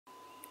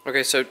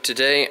Okay, so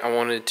today I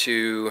wanted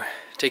to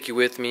take you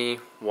with me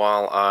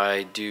while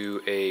I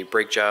do a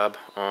brake job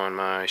on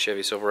my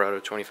Chevy Silverado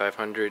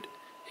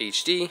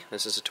 2500HD.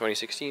 This is a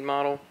 2016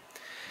 model.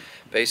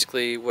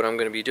 Basically what I'm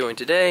going to be doing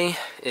today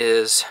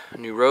is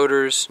new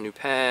rotors, new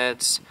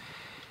pads,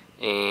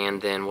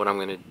 and then what I'm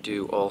going to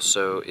do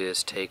also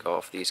is take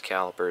off these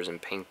calipers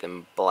and paint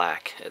them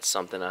black. It's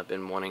something I've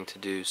been wanting to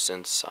do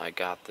since I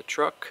got the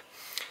truck.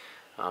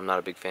 I'm not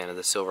a big fan of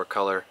the silver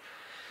color.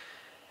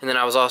 And then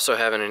I was also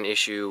having an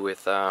issue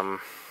with a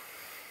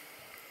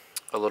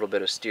little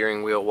bit of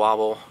steering wheel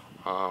wobble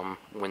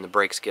when the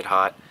brakes get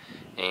hot,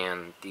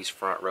 and these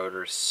front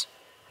rotors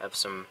have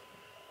some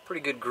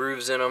pretty good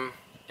grooves in them,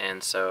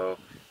 and so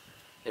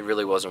it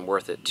really wasn't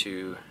worth it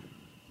to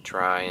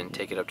try and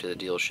take it up to the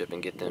dealership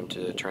and get them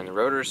to turn the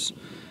rotors.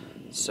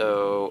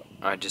 So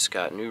I just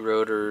got new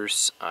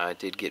rotors. I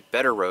did get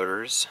better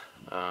rotors.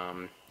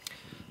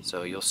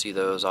 So you'll see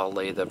those. I'll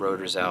lay the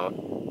rotors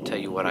out, tell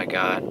you what I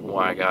got,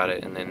 why I got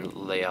it, and then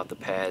lay out the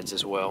pads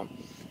as well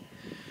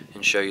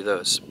and show you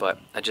those. But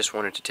I just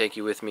wanted to take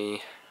you with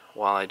me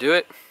while I do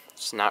it.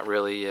 It's not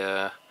really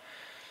an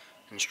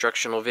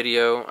instructional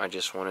video. I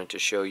just wanted to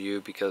show you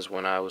because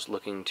when I was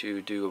looking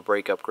to do a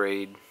brake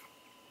upgrade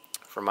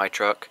for my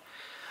truck,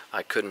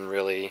 I couldn't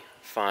really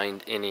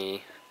find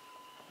any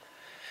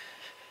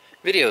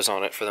videos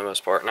on it for the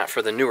most part, not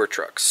for the newer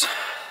trucks.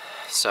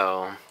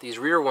 So these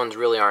rear ones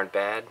really aren't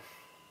bad,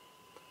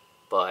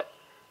 but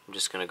I'm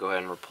just going to go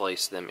ahead and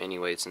replace them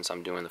anyway since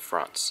I'm doing the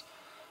fronts.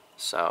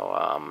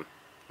 So,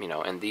 you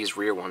know, and these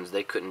rear ones,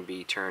 they couldn't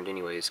be turned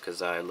anyways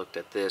because I looked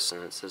at this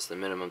and it says the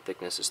minimum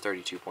thickness is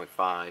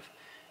 32.5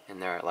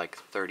 and they're at like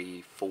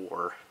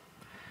 34.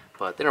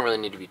 But they don't really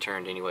need to be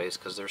turned anyways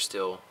because they're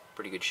still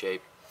pretty good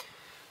shape.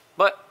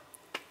 But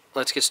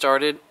let's get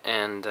started,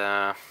 and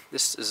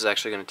this is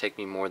actually going to take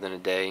me more than a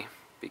day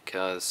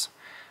because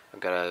I've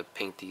got to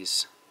paint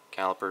these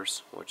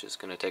calipers, which is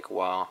going to take a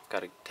while.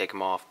 Got to take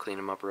them off, clean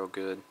them up real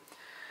good,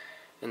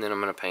 and then I'm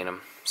going to paint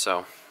them.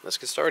 So let's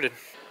get started.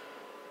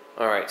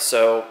 Alright,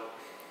 so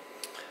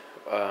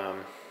I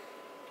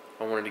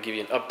wanted to give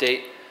you an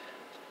update.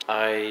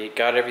 I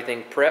got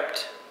everything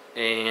prepped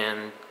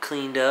and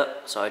cleaned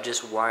up, so I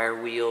just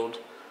wire wheeled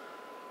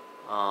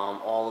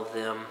all of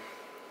them,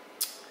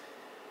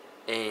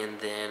 and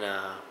then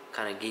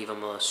kind of gave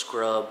them a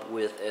scrub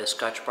with a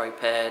Scotch-Brite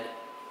pad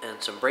and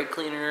some brake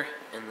cleaner,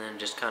 and then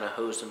just kind of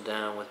hosed them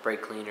down with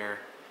brake cleaner,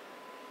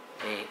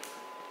 paint,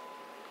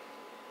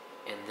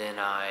 and then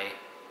I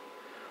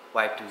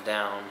wiped them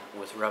down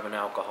with rubbing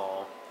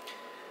alcohol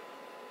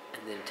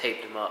and then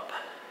taped them up.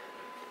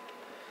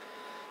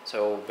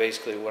 So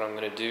basically what I'm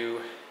going to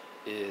do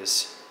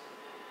is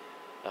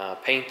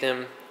paint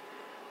them.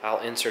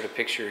 I'll insert a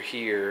picture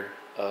here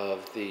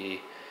of the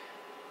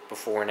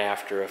before and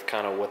after of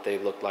kind of what they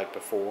looked like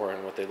before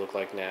and what they look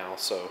like now.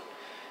 So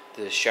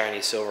the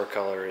shiny silver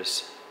color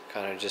is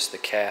kind of just the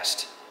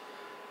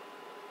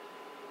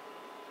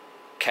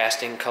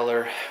casting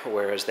color,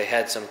 whereas they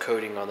had some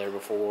coating on there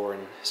before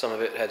and some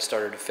of it had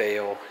started to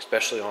fail,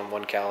 especially on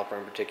one caliper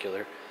in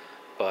particular.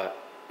 But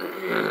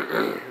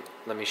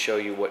let me show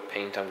you what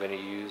paint I'm going to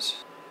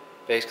use.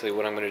 Basically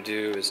what I'm going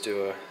to do is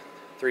do a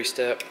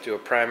three-step, do a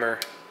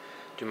primer,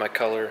 do my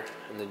color,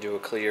 and then do a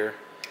clear.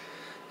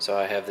 So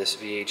I have this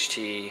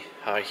VHT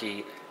high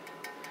heat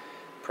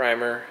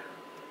primer.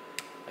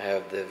 I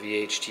have the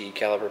VHT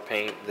caliper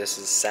paint. This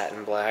is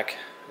satin black.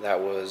 That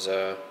was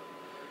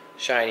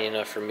shiny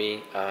enough for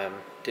me.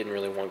 Didn't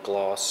really want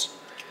gloss.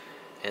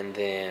 And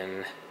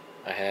then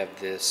I have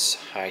this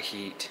high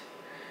heat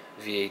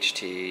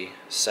VHT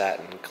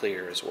satin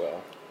clear as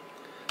well.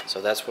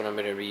 So that's what I'm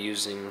going to be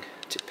using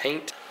to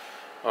paint.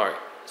 Alright,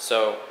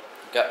 so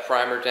got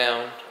primer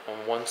down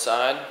on one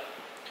side.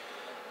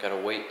 Gotta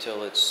wait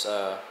till it's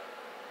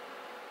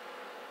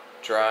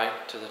dry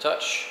to the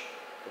touch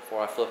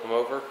before I flip them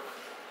over.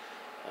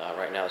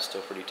 Right now it's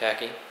still pretty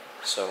tacky,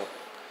 so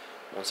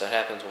once that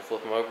happens we'll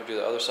flip them over to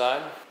the other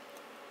side.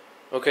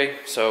 Okay,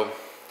 so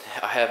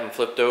I have them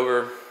flipped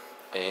over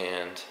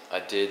and I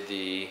did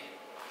the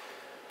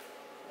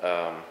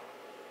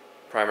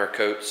primer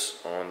coats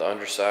on the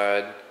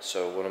underside.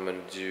 So what I'm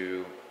going to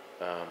do,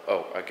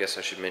 oh, I guess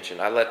I should mention,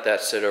 I let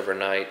that sit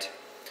overnight,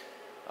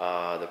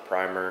 the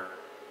primer.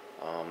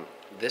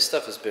 This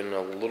stuff has been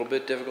a little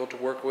bit difficult to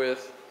work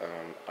with.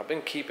 I've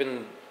been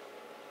keeping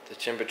the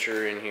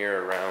temperature in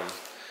here around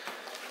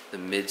the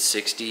mid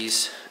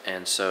 60s,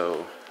 and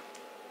so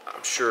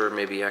I'm sure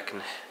maybe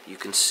you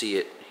can see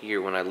it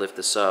here when I lift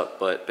this up,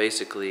 but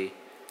basically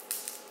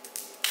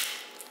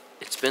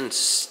it's been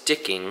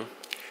sticking.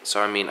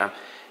 So I mean,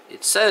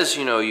 it says,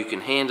 you know, you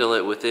can handle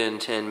it within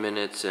 10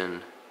 minutes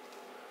and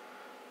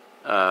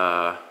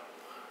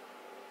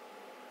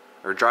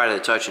or dry to the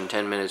touch in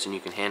 10 minutes and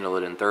you can handle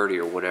it in 30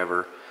 or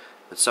whatever,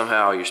 but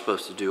somehow you're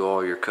supposed to do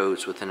all your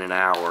coats within an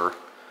hour,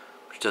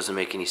 which doesn't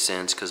make any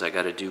sense because I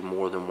got to do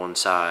more than one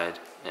side,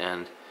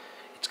 and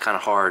it's kind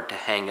of hard to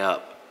hang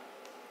up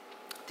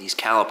these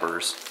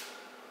calipers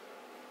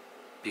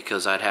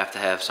because I'd have to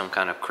have some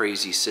kind of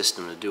crazy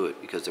system to do it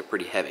because they're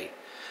pretty heavy.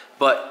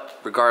 But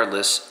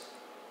regardless,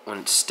 when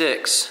it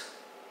sticks,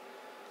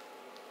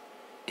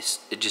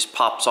 it just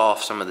pops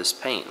off some of this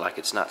paint, like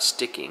it's not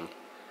sticking.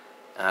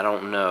 I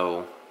don't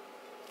know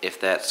if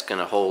that's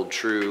gonna hold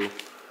true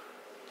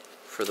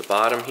for the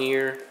bottom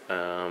here.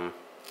 I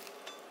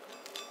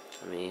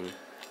mean,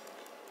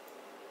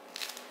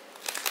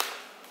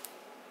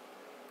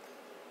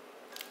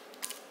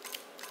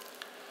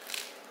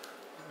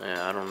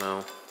 yeah, I don't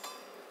know.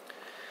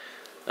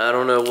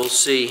 We'll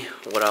see.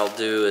 What I'll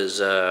do is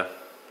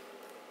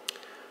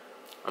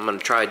I'm gonna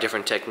try a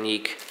different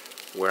technique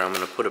where I'm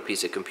gonna put a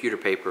piece of computer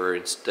paper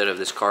instead of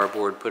this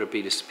cardboard, put a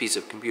piece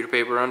of computer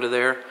paper under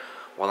there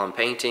while I'm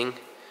painting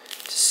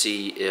to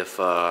see if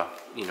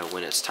you know,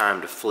 when it's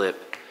time to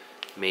flip,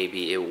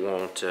 maybe it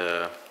won't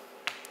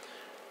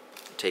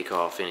take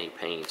off any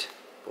paint.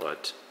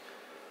 But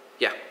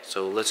yeah,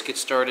 so let's get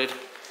started.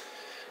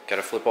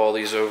 Gotta flip all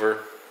these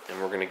over and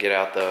we're gonna get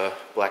out the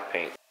black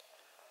paint.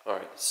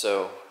 Alright,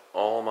 so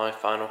all my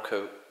final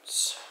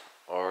coats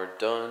are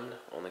done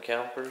on the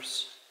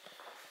calipers,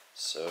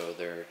 so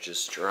they're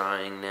just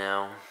drying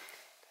now.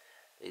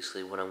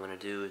 Basically what I'm going to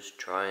do is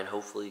try and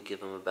hopefully give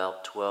them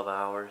about 12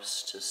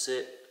 hours to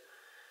sit,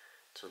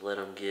 to let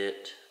them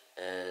get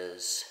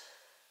as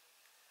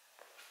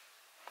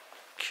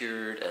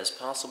cured as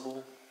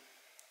possible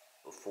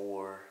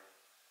before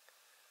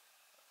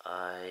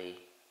I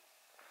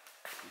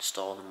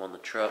install them on the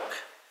truck.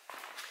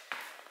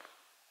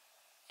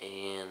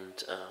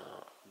 And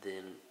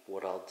then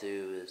what I'll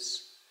do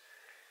is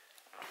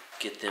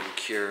get them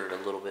cured a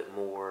little bit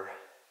more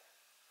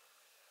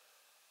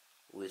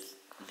with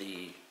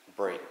the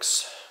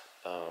brakes,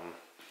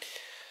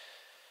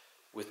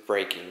 with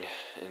braking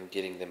and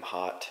getting them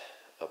hot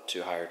up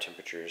to higher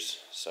temperatures.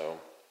 So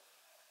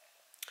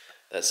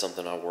that's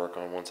something I'll work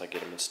on once I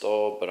get them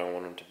installed, but I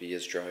want them to be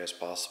as dry as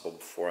possible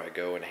before I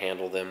go and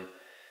handle them.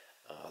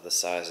 The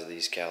size of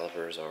these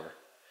calipers are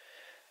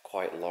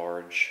quite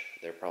large.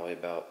 They're probably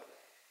about,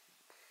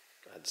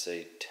 I'd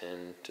say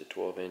 10 to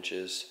 12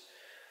 inches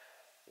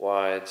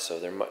wide, so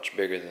they're much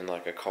bigger than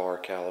like a car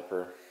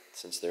caliper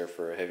since they're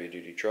for a heavy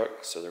duty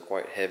truck, so they're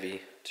quite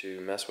heavy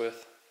to mess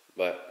with.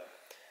 But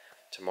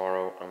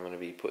tomorrow I'm going to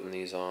be putting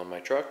these on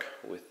my truck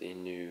with the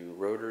new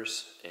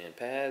rotors and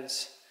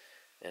pads,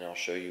 and I'll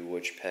show you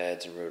which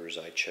pads and rotors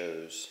I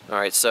chose.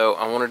 Alright, so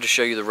I wanted to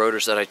show you the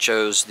rotors that I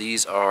chose.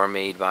 These are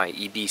made by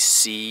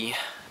EBC.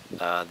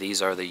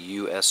 These are the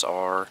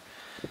USR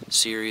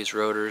series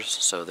rotors,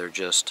 so they're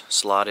just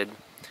slotted,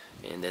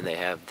 and then they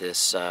have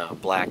this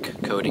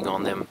black coating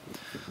on them.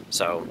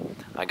 So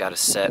I got a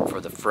set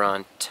for the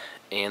front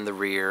and the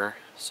rear,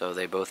 so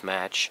they both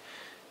match,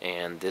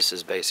 and this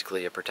is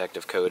basically a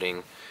protective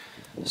coating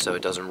so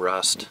it doesn't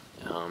rust,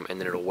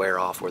 and then it'll wear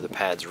off where the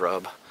pads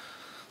rub.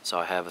 So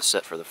I have a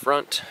set for the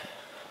front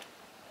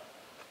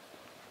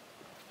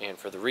and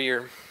for the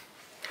rear,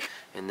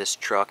 and this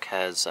truck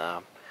has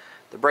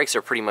the brakes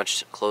are pretty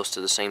much close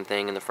to the same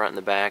thing in the front and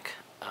the back.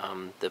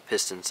 The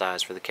piston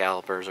size for the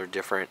calipers are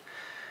different,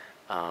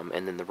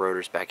 and then the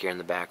rotors back here in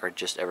the back are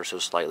just ever so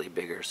slightly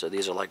bigger. So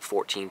these are like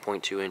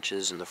 14.2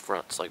 inches and the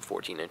front's like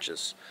 14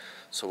 inches.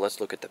 So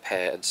let's look at the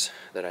pads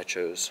that I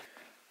chose.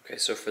 Okay,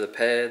 so for the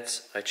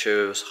pads, I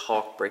chose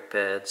Hawk brake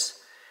pads,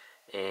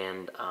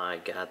 and I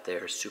got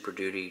their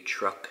Superduty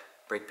truck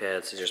brake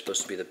pads. These are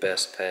supposed to be the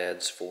best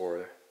pads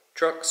for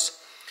trucks.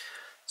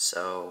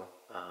 So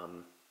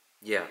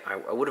yeah,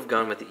 I would have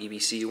gone with the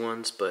EBC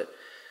ones, but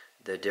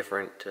the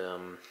different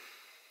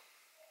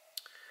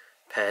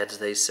pads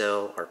they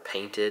sell are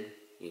painted.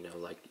 You know,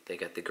 like they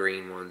got the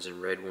green ones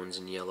and red ones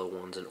and yellow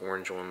ones and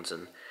orange ones,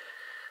 and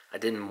I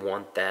didn't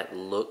want that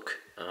look.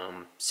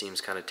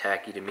 Seems kind of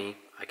tacky to me.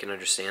 I can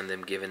understand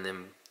them giving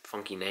them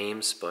funky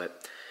names,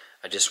 but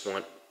I just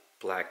want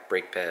black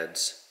brake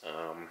pads.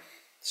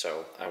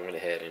 So I went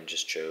ahead and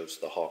just chose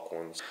the Hawk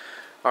ones.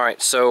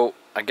 Alright, so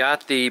I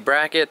got the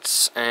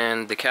brackets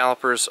and the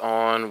calipers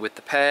on with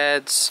the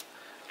pads.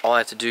 All I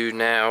have to do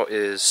now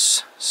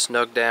is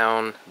snug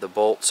down the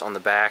bolts on the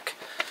back.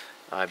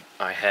 I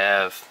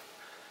have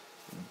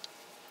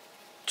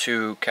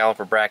 2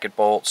 caliper bracket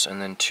bolts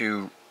and then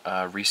 2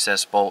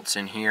 recess bolts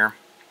in here.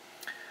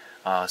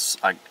 I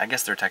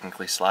guess they're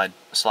technically slide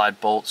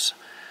bolts,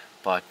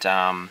 but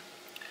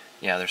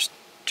yeah, there's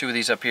 2 of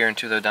these up here and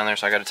 2 of those down there,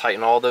 so I got to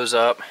tighten all those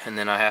up, and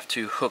then I have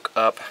to hook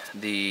up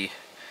the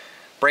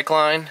brake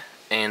line,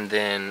 and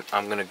then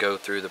I'm going to go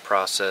through the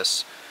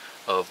process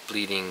of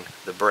bleeding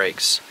the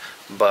brakes.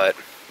 But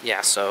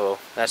yeah, so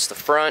that's the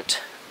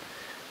front,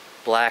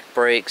 black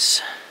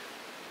brakes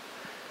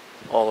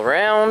all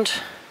around,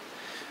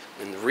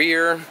 and the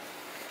rear,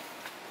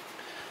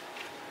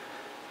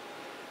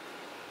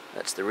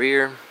 that's the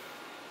rear.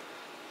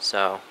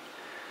 So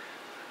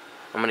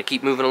I'm gonna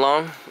keep moving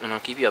along and I'll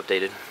keep you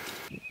updated.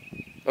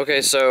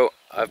 Okay, so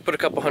I've put a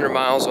couple hundred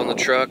miles on the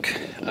truck,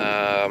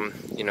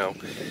 you know,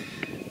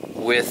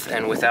 with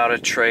and without a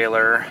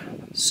trailer.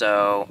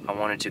 So I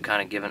wanted to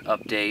kind of give an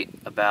update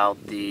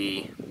about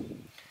the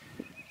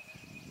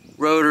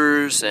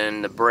rotors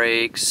and the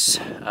brakes,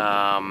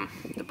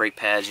 the brake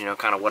pads, you know,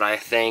 kind of what I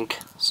think.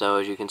 So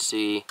as you can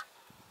see,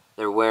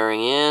 they're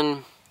wearing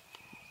in,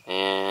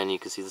 and you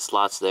can see the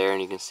slots there,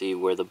 and you can see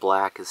where the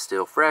black is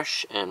still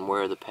fresh and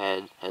where the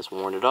pad has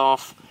worn it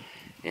off.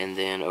 And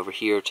then over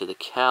here to the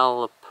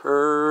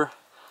caliper,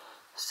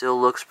 still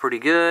looks pretty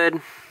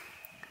good,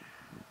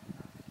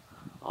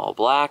 all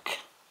black.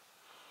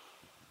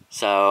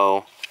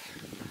 So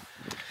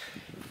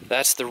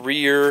that's the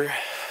rear.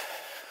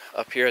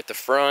 Up here at the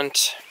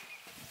front,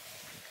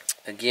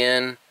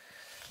 again,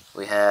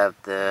 we have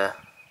the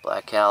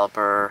black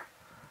caliper,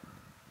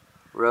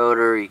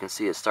 rotor, you can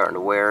see it's starting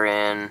to wear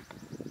in,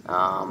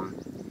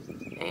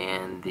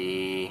 and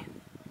the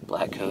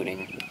black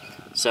coating.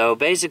 So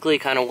basically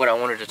kind of what I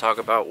wanted to talk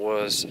about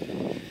was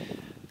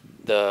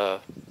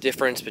the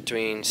difference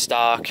between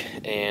stock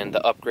and the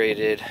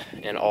upgraded,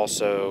 and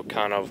also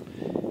kind of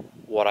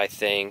what I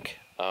think.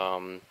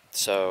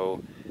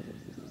 So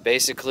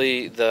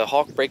basically the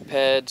Hawk brake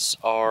pads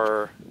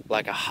are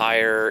like a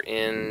higher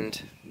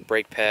end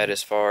brake pad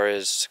as far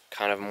as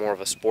kind of more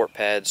of a sport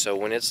pad. So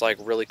when it's like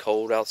really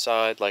cold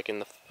outside, like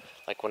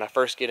when I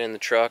first get in the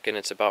truck and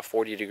it's about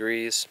 40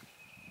 degrees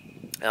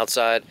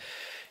outside,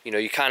 you know,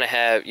 you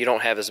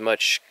don't have as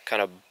much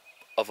kind of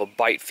a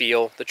bite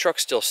feel. The truck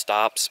still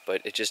stops,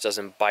 but it just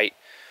doesn't bite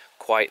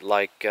quite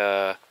like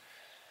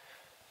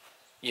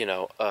you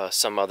know,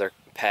 some other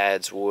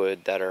pads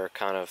would that are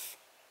kind of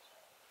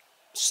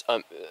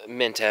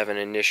meant to have an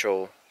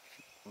initial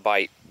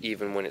bite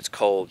even when it's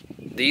cold.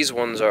 These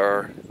ones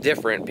are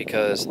different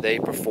because they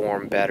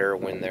perform better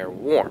when they're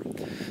warm.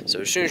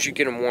 So as soon as you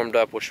get them warmed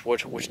up,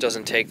 which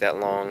doesn't take that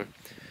long,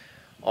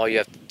 all you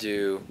have to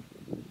do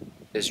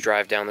is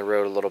drive down the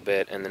road a little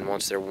bit, and then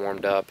once they're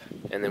warmed up,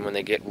 and then when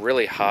they get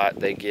really hot,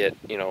 they get,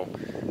 you know,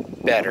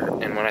 better.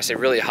 And when I say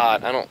really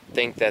hot, I don't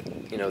think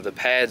that, you know, the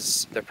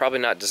pads, they're probably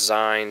not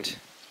designed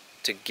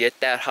to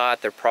get that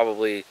hot. They're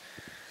probably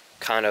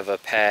kind of a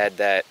pad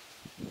that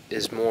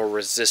is more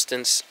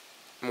resistant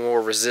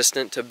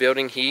to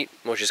building heat,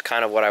 which is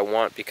kind of what I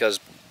want, because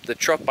the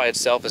truck by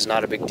itself is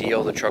not a big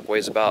deal. The truck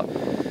weighs about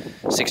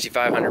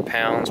 6,500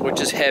 pounds,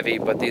 which is heavy,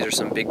 but these are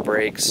some big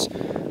brakes.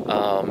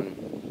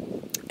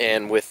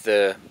 And with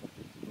the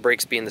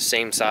brakes being the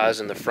same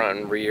size in the front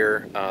and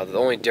rear, the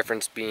only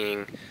difference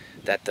being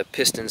that the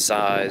piston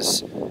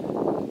size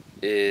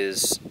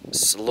is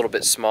a little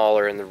bit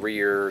smaller in the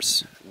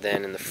rears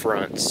than in the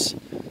fronts.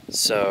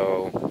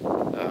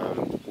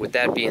 So with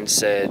that being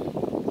said,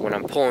 when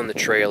I'm pulling the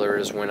trailer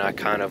is when I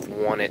kind of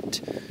want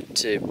it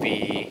to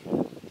be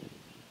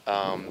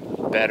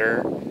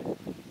better,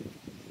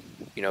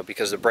 you know,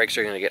 because the brakes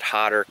are going to get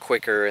hotter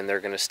quicker and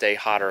they're going to stay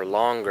hotter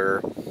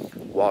longer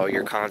while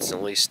you're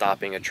constantly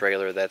stopping a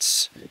trailer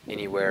that's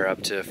anywhere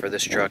up to, for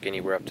this truck,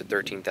 anywhere up to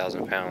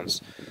 13,000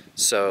 pounds.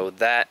 So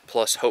that,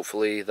 plus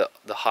hopefully the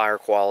higher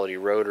quality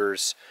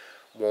rotors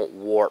won't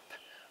warp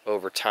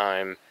over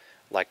time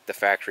like the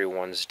factory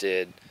ones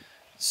did.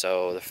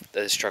 So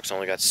this truck's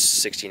only got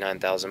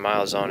 69,000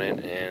 miles on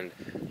it, and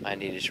I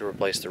needed to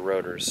replace the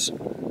rotors.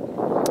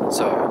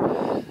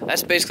 So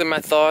that's basically my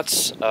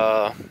thoughts.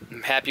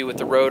 I'm happy with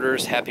the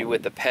rotors, happy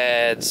with the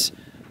pads.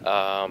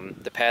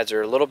 The pads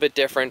are a little bit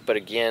different, but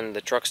again,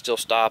 the truck still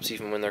stops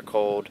even when they're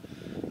cold.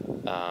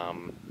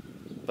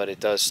 But it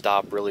does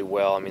stop really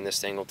well. I mean, this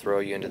thing will throw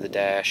you into the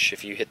dash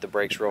if you hit the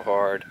brakes real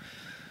hard.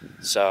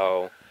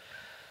 So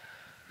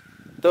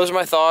those are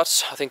my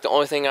thoughts. I think the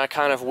only thing I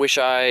kind of wish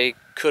I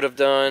could have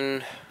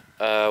done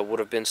would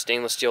have been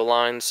stainless steel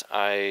lines.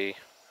 I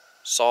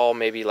saw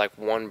maybe like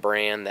one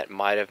brand that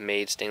might have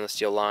made stainless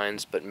steel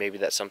lines, but maybe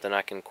that's something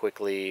I can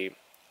quickly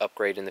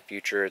upgrade in the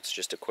future. It's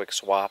just a quick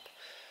swap.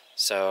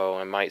 So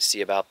I might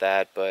see about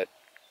that, but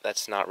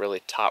that's not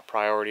really top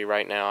priority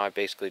right now. I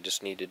basically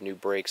just needed new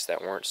brakes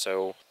that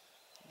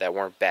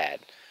weren't bad,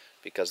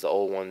 because the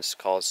old ones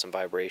caused some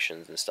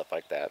vibrations and stuff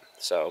like that.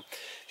 So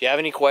if you have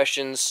any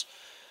questions,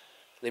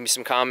 leave me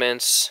some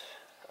comments,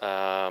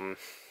 and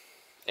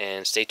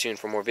stay tuned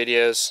for more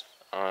videos.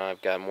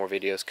 I've got more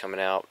videos coming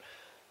out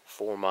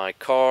for my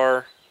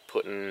car,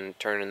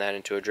 turning that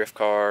into a drift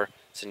car.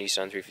 It's a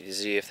Nissan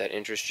 350Z. If that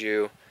interests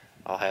you,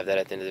 I'll have that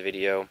at the end of the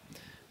video.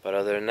 But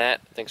other than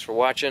that, thanks for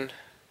watching,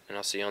 and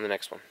I'll see you on the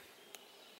next one.